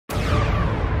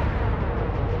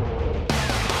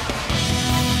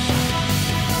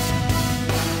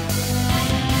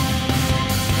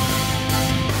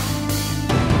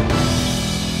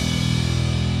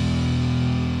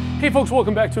Hey folks,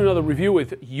 welcome back to another review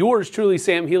with yours truly,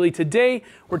 Sam Healey. Today,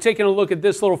 we're taking a look at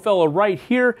this little fella right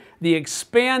here, the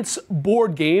Expanse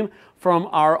board game from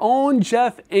our own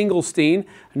Geoff Engelstein.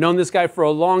 I've known this guy for a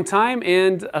long time,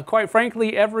 and quite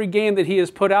frankly, every game that he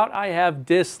has put out, I have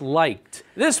disliked.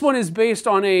 This one is based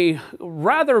on a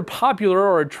rather popular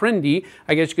or a trendy,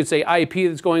 I guess you could say, IP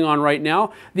that's going on right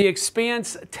now, the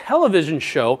Expanse television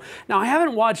show. Now, I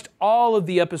haven't watched all of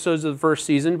the episodes of the first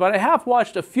season, but I have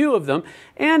watched a few of them,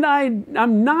 and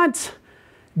I'm not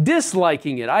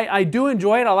disliking it. I do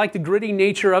enjoy it. I like the gritty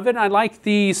nature of it. I like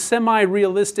the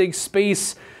semi-realistic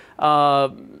space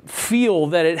feel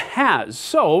that it has.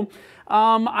 So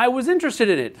I was interested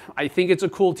in it. I think it's a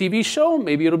cool TV show.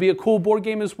 Maybe it'll be a cool board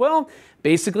game as well.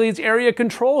 Basically, it's area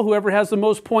control. Whoever has the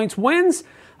most points wins.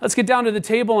 Let's get down to the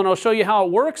table and I'll show you how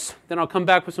it works. Then I'll come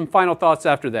back with some final thoughts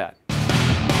after that.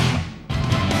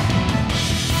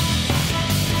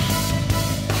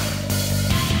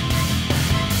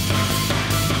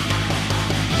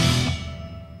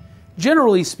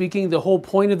 Generally speaking, the whole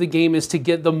point of the game is to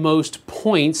get the most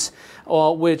points,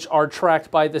 which are tracked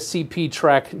by the CP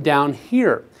track down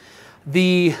here.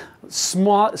 The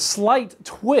slight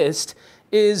twist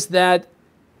is that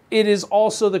it is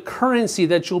also the currency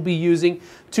that you'll be using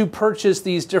to purchase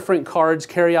these different cards,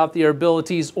 carry out their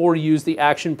abilities, or use the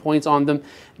action points on them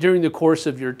during the course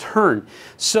of your turn.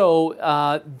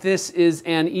 So this is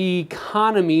an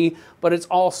economy, but it's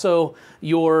also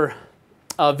your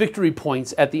victory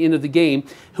points at the end of the game.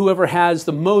 Whoever has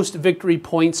the most victory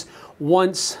points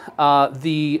once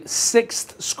the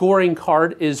 6th scoring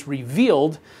card is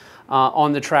revealed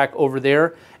on the track over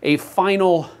there, a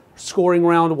final scoring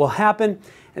round will happen,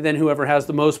 and then whoever has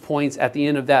the most points at the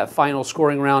end of that final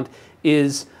scoring round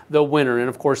is the winner. And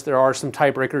of course, there are some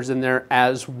tiebreakers in there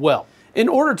as well. In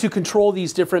order to control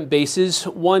these different bases,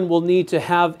 one will need to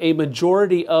have a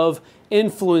majority of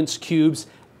influence cubes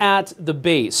at the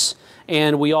base.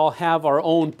 And we all have our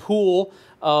own pool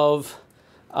of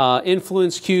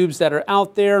influence cubes that are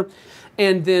out there.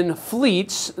 And then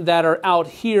fleets that are out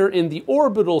here in the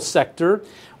orbital sector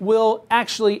will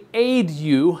actually aid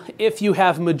you if you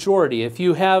have majority. If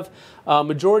you have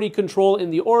majority control in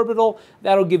the orbital,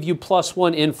 that'll give you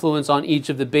 +1 influence on each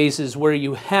of the bases where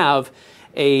you have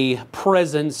a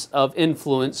presence of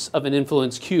influence of an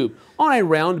influence cube. On a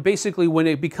round, basically when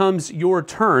it becomes your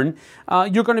turn,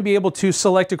 you're going to be able to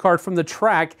select a card from the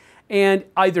track and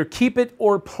either keep it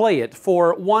or play it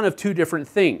for one of two different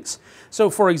things. So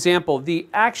for example, the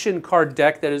action card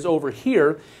deck that is over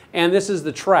here, and this is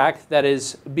the track that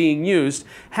is being used,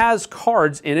 has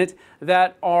cards in it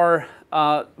that are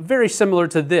very similar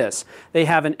to this. They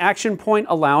have an action point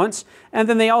allowance, and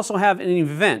then they also have an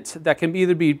event that can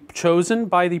either be chosen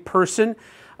by the person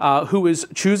who is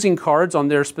choosing cards on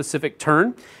their specific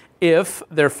turn. If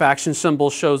their faction symbol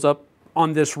shows up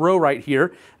on this row right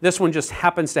here, this one just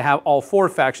happens to have all 4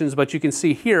 factions, but you can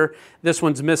see here, this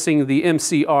one's missing the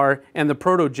MCR and the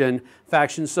Protogen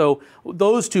faction. So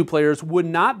those two players would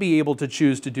not be able to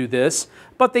choose to do this,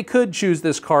 but they could choose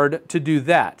this card to do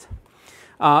that.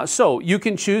 So you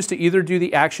can choose to either do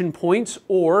the action points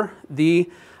or the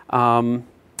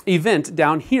event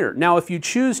down here. Now, if you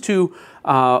choose to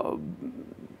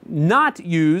not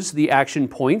use the action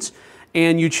points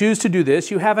and you choose to do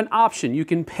this, you have an option. You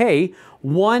can pay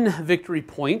 1 victory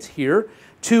point here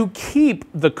to keep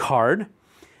the card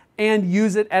and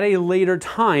use it at a later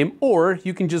time, or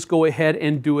you can just go ahead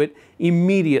and do it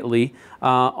immediately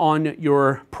on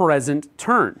your present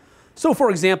turn. So for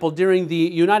example, during the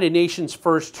United Nations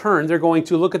first turn, they're going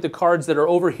to look at the cards that are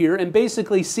over here and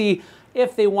basically see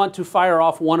if they want to fire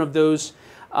off one of those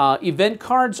event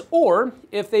cards, or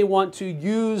if they want to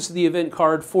use the event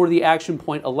card for the action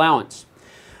point allowance.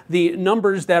 The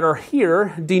numbers that are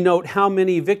here denote how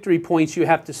many victory points you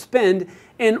have to spend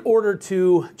in order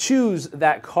to choose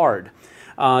that card.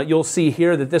 You'll see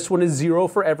here that this one is 0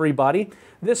 for everybody.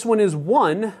 This one is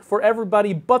 1 for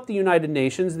everybody but the United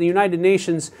Nations. The United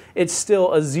Nations, it's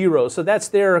still a 0. So that's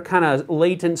their kind of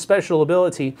latent special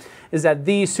ability, is that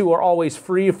these two are always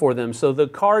free for them. So the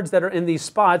cards that are in these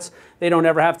spots, they don't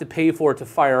ever have to pay for to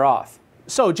fire off.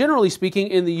 So generally speaking,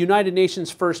 in the United Nations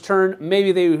first turn,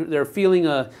 maybe they're feeling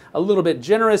a little bit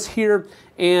generous here,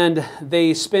 and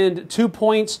they spend 2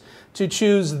 points to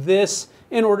choose this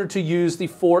in order to use the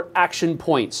 4 action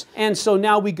points. And so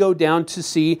now we go down to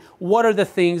see what are the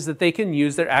things that they can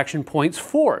use their action points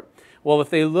for. Well, if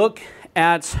they look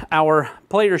at our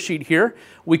player sheet here,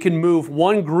 we can move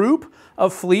 1 group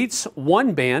of fleets,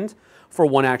 1 band for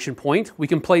 1 action point. We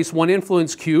can place 1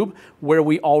 influence cube where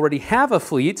we already have a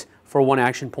fleet for 1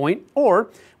 action point, or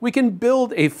we can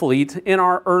build a fleet in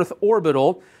our Earth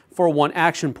orbital for 1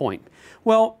 action point.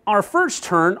 Well, our first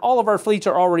turn, all of our fleets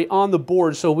are already on the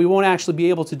board, so we won't actually be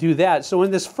able to do that. So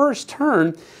in this first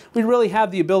turn, we really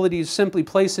have the ability to simply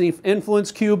place an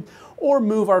influence cube or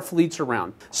move our fleets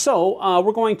around. So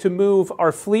we're going to move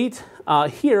our fleet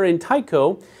here in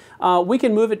Tycho. We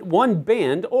can move it 1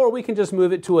 band, or we can just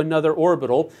move it to another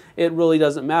orbital. It really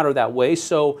doesn't matter that way.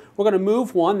 So we're going to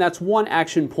move 1, that's 1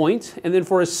 action point. And then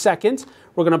for a second,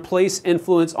 we're going to place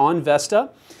influence on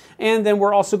Vesta. And then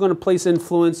we're also going to place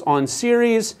influence on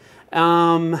Ceres.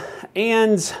 Let's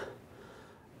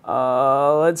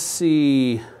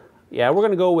see. Yeah, we're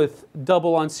going to go with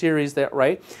double on Ceres there,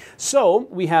 right? So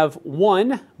we have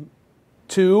 1,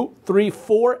 2, 3,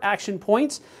 4 action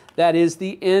points. That is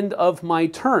the end of my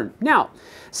turn. Now,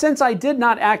 since I did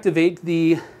not activate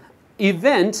the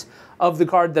event of the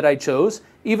card that I chose,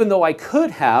 even though I could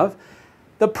have,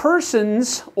 the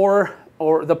persons or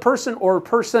the person or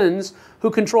persons who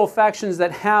control factions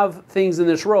that have things in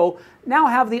this row now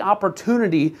have the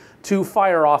opportunity to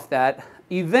fire off that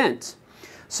event.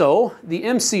 So the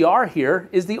MCR here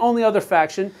is the only other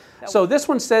faction. So this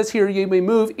one says here, you may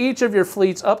move each of your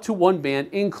fleets up to 1 band,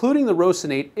 including the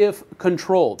Rocinate, if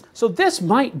controlled. So this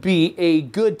might be a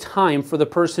good time for the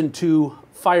person to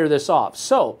fire this off.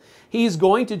 So he's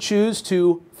going to choose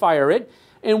to fire it,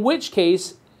 in which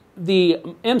case the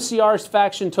MCR's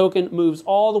faction token moves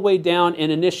all the way down in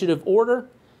initiative order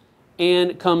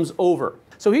and comes over.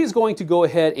 So he's going to go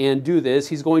ahead and do this.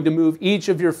 He's going to move each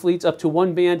of your fleets up to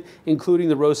 1 band, including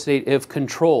the Rocinate if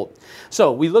controlled.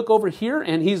 So we look over here,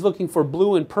 and he's looking for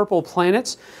blue and purple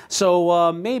planets.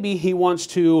 So maybe he wants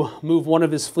to move one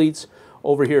of his fleets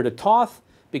over here to Thoth,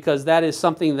 because that is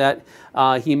something that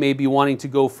he may be wanting to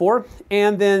go for.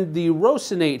 And then the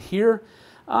Rocinate here,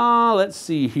 let's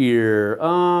see here.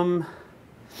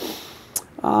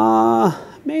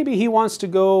 Maybe he wants to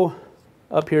go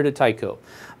up here to Tycho,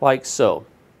 like so.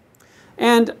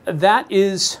 And that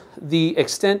is the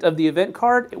extent of the event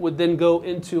card. It would then go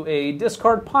into a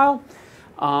discard pile.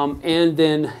 And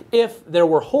then if there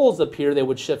were holes up here, they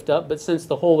would shift up. But since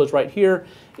the hole is right here,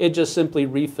 it just simply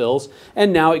refills.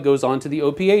 And now it goes on to the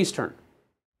OPA's turn.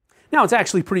 Now, it's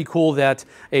actually pretty cool that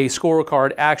a score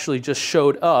card actually just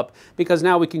showed up, because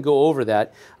now we can go over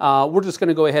that. We're just going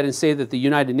to go ahead and say that the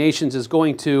United Nations is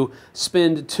going to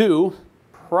spend 2.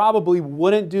 Probably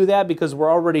wouldn't do that because we're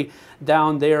already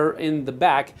down there in the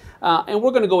back. And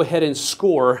we're going to go ahead and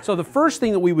score. So the first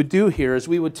thing that we would do here is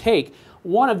we would take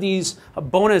one of these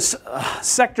bonus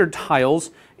sector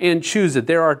tiles and choose it.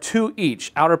 There are 2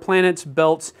 each, outer planets,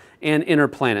 belts, and inner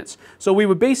planets. So we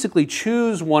would basically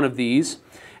choose one of these,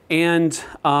 and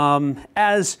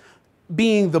as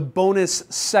being the bonus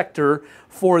sector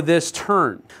for this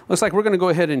turn. Looks like we're going to go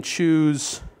ahead and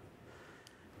choose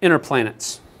inner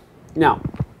planets. Now,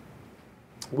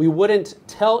 we wouldn't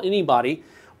tell anybody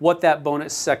what that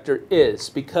bonus sector is,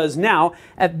 because now,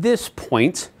 at this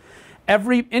point,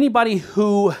 anybody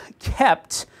who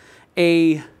kept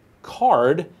a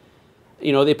card,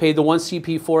 you know, they paid the 1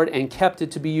 CP for it and kept it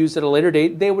to be used at a later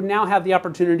date, they would now have the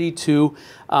opportunity to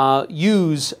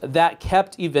use that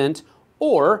kept event,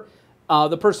 or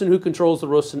the person who controls the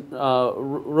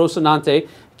Rocinante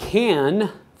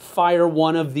can fire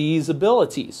one of these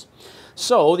abilities.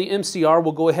 So the MCR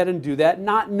will go ahead and do that,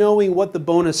 not knowing what the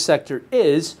bonus sector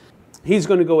is. He's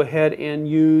going to go ahead and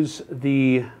use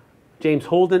the James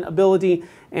Holden ability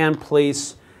and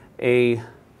place a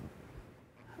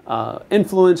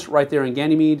influence right there in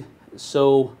Ganymede.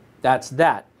 So that's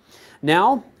that.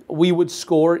 Now we would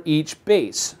score each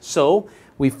base. So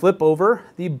we flip over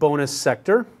the bonus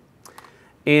sector,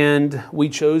 and we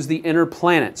chose the inner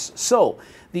planets. So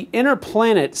the inner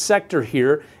planet sector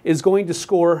here is going to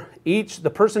score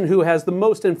the person who has the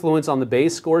most influence on the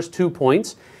base scores 2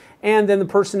 points, and then the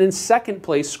person in second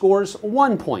place scores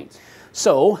 1 point.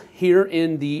 So here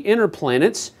in the inner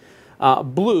planets,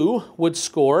 blue would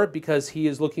score, because he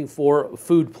is looking for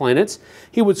food planets,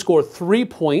 he would score 3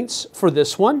 points for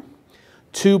this one,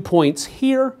 2 points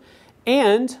here,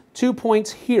 and 2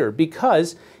 points here,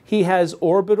 because he has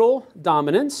orbital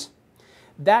dominance.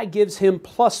 That gives him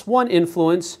 +1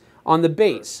 influence on the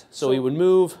base. So he would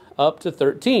move up to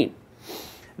 13.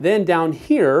 Then down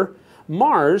here,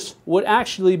 Mars would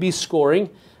actually be scoring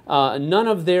none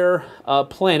of their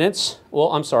planets.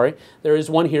 Well, I'm sorry, there is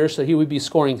one here, so he would be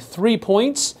scoring 3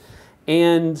 points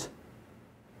and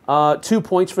 2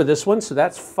 points for this one, so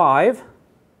that's 5.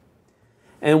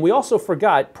 And we also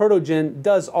forgot, Protogen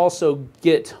does also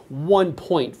get 1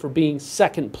 point for being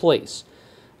second place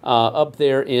up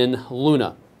there in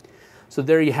Luna. So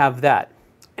there you have that.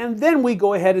 And then we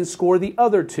go ahead and score the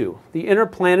other 2. The inner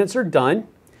planets are done.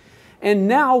 And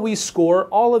now we score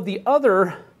all of the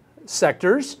other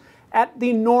sectors at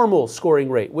the normal scoring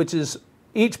rate, which is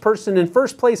each person in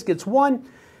first place gets 1,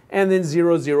 and then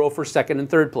 0, 0 for second and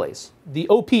third place. The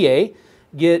OPA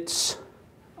gets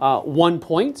 1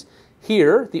 point.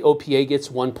 Here, the OPA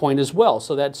gets 1 point as well,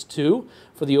 so that's 2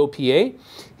 for the OPA.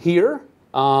 Here,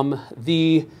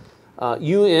 the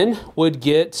UN would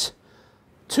get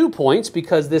 2 points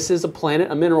because this is a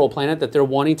planet, a mineral planet that they're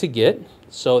wanting to get,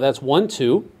 so that's 1,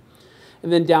 2.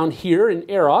 And then down here in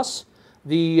Eros,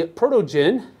 the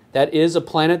Protogen, that is a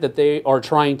planet that they are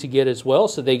trying to get as well,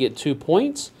 so they get 2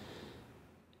 points.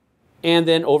 And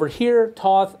then over here,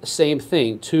 Thoth, same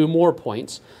thing, 2 more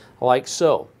points, like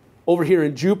so. Over here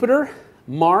in Jupiter,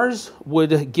 Mars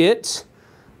would get,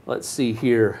 let's see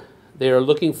here, they are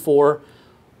looking for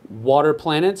water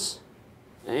planets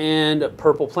and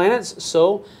purple planets,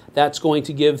 so that's going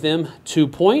to give them 2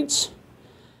 points.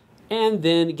 And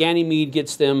then Ganymede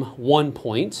gets them 1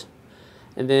 point.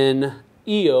 And then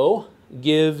Io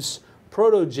gives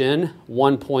Protogen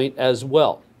 1 point as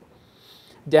well.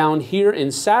 Down here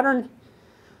in Saturn,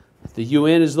 the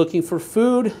UN is looking for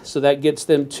food, so that gets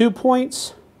them 2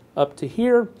 points up to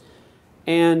here.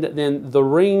 And then the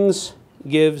rings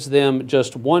gives them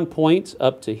just 1 point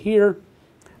up to here.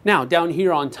 Now, down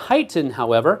here on Titan,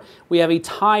 however, we have a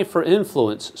tie for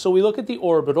influence. So we look at the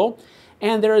orbital,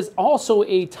 and there is also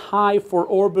a tie for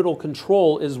orbital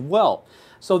control as well.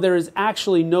 So there is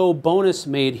actually no bonus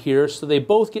made here, so they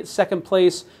both get second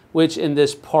place, which in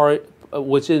this part,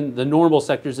 which in the normal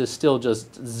sectors is still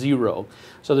just 0.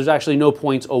 So there's actually no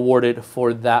points awarded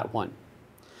for that one.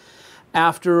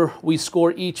 After we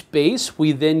score each base,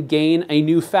 we then gain a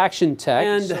new faction tech.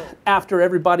 And after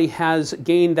everybody has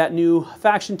gained that new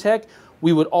faction tech,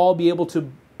 we would all be able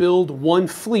to build 1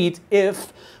 fleet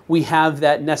if we have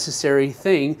that necessary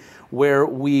thing where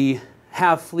we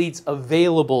have fleets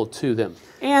available to them.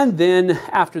 And then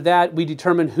after that, we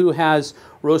determine who has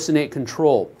Rocinante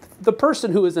control. The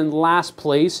person who is in last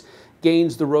place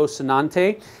gains the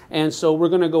Rocinante, and so we're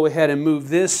going to go ahead and move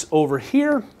this over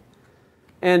here,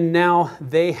 and now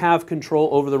they have control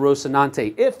over the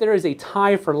Rocinante. If there is a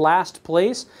tie for last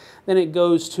place, then it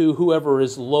goes to whoever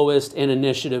is lowest in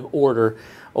initiative order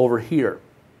over here.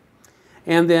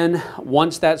 And then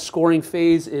once that scoring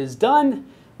phase is done,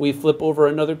 we flip over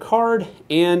another card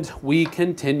and we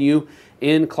continue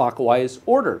in clockwise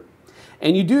order.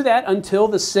 And you do that until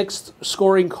the 6th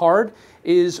scoring card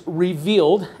is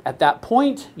revealed. At that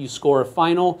point, you score a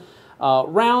final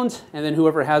round, and then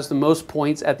whoever has the most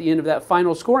points at the end of that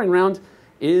final scoring round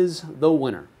is the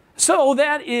winner. So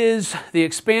that is the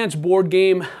Expanse board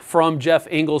game from Geoff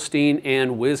Engelstein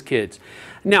and Wizkids.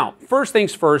 Now, first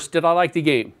things first, did I like the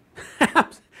game?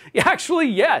 Actually,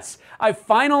 yes. I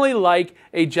finally like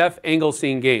a Geoff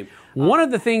Engelstein game. One of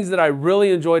the things that I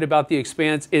really enjoyed about the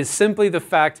Expanse is simply the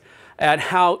fact at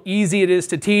how easy it is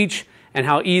to teach, and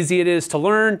how easy it is to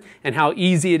learn, and how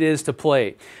easy it is to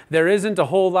play. There isn't a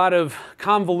whole lot of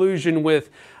convolution with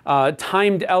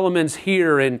timed elements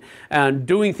here and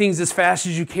doing things as fast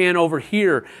as you can over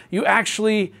here. You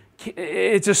actually,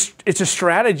 it's a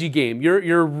strategy game.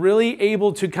 You're really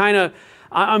able to kind of,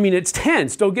 I mean, it's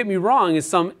tense, don't get me wrong. In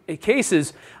some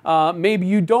cases, maybe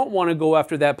you don't want to go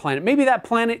after that planet. Maybe that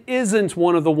planet isn't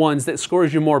one of the ones that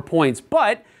scores you more points,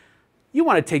 but you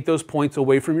want to take those points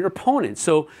away from your opponent.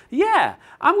 So yeah,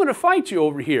 I'm going to fight you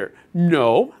over here.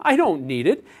 No, I don't need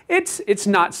it. It's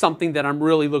not something that I'm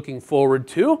really looking forward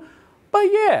to, but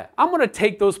yeah, I'm going to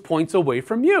take those points away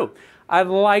from you. I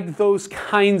like those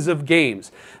kinds of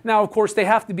games. Now, of course, they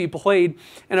have to be played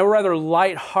in a rather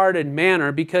light-hearted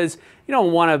manner because you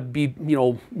don't want to be,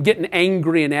 getting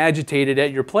angry and agitated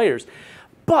at your players.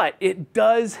 But it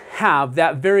does have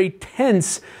that very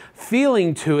tense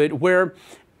feeling to it where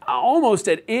almost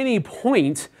at any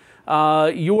point,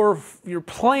 your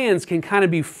plans can kind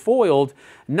of be foiled,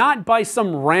 not by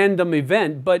some random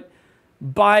event, but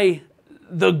by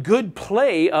the good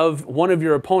play of one of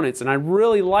your opponents. And I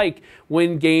really like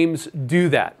when games do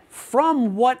that.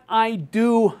 From what I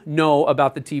do know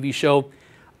about the TV show,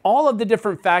 all of the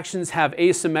different factions have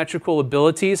asymmetrical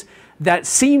abilities that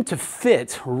seem to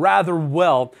fit rather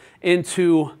well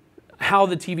into how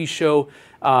the TV show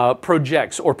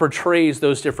projects or portrays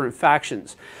those different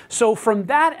factions. So from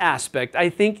that aspect, I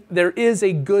think there is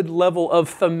a good level of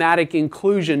thematic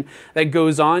inclusion that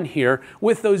goes on here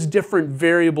with those different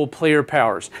variable player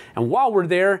powers. And while we're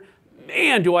there,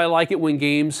 man, do I like it when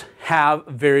games have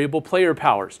variable player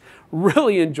powers.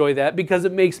 Really enjoy that because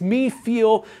it makes me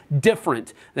feel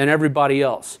different than everybody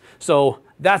else. So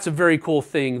that's a very cool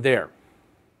thing there.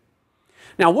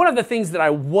 Now, one of the things that I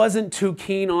wasn't too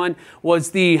keen on was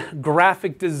the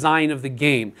graphic design of the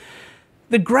game.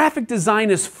 The graphic design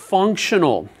is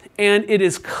functional. and it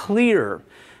is clear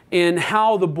in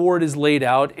how the board is laid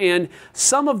out, and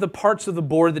some of the parts of the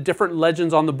board, the different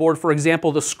legends on the board, for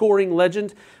example, the scoring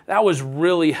legend, that was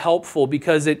really helpful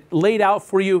because it laid out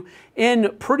for you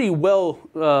in pretty well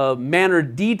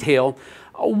mannered detail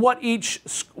what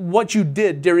you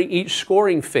did during each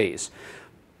scoring phase.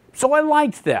 So I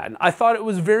liked that. I thought it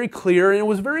was very clear and it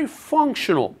was very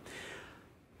functional.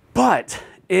 But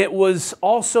it was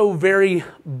also very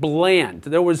bland.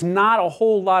 There was not a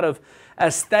whole lot of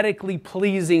aesthetically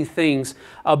pleasing things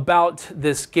about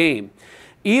this game.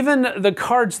 Even the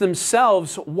cards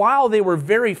themselves, while they were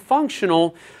very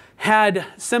functional, had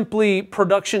simply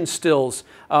production stills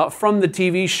from the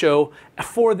TV show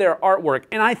for their artwork.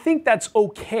 And I think that's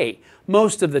okay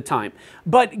most of the time.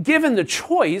 But given the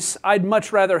choice, I'd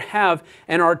much rather have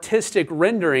an artistic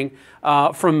rendering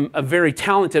from a very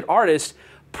talented artist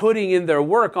putting in their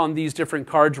work on these different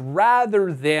cards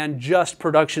rather than just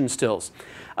production stills.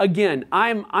 Again,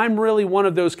 I'm really one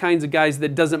of those kinds of guys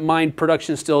that doesn't mind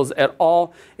production stills at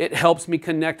all. It helps me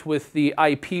connect with the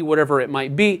IP, whatever it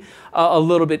might be, a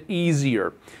little bit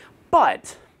easier.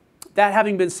 But that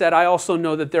having been said, I also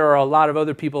know that there are a lot of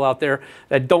other people out there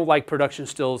that don't like production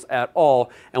stills at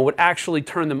all and would actually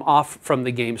turn them off from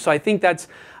the game. So I think that's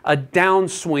a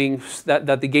downswing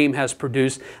that the game has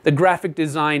produced. The graphic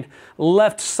design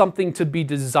left something to be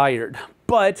desired.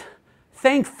 But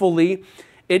thankfully,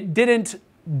 it didn't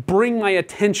bring my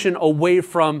attention away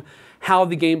from how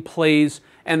the game plays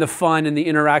and the fun and the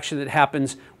interaction that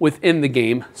happens within the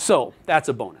game. So that's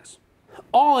a bonus.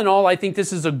 All in all, I think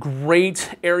this is a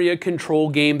great area control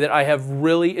game that I have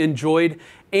really enjoyed,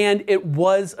 and it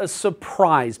was a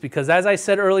surprise because, as I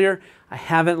said earlier, I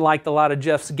haven't liked a lot of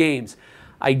Geoff's games.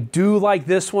 I do like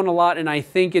this one a lot, and I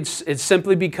think it's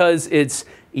simply because it's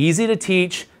easy to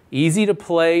teach, easy to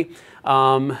play,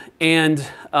 and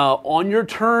on your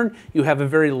turn, you have a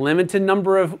very limited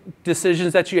number of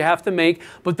decisions that you have to make,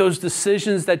 but those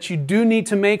decisions that you do need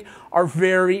to make are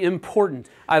very important.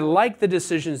 I like the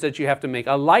decisions that you have to make.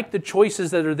 I like the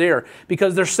choices that are there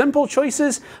because they're simple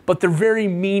choices, but they're very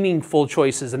meaningful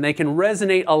choices and they can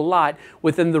resonate a lot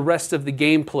within the rest of the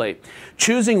gameplay.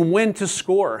 Choosing when to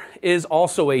score is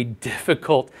also a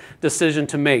difficult decision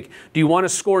to make. Do you want to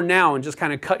score now and just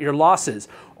kind of cut your losses?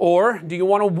 Or do you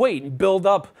want to wait and build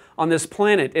up on this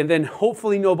planet and then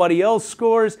hopefully nobody else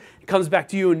scores, it comes back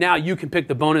to you and now you can pick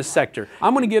the bonus sector?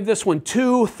 I'm going to give this one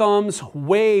 2 thumbs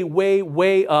way, way,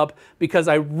 way up because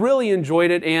I really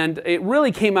enjoyed it and it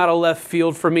really came out of left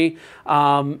field for me.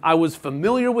 I was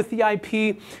familiar with the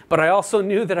IP, but I also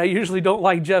knew that I usually don't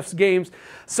like Geoff's games.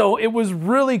 So it was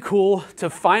really cool to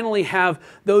finally have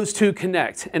those two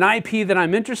connect. An IP that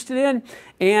I'm interested in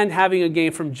and having a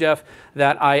game from Geoff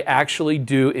that I actually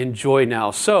do enjoy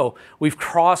now. So we've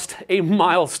crossed a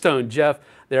milestone, Geoff.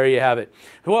 There you have it.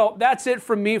 Well, that's it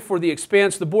from me for the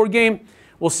Expanse, the board game.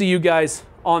 We'll see you guys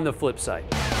on the flip side.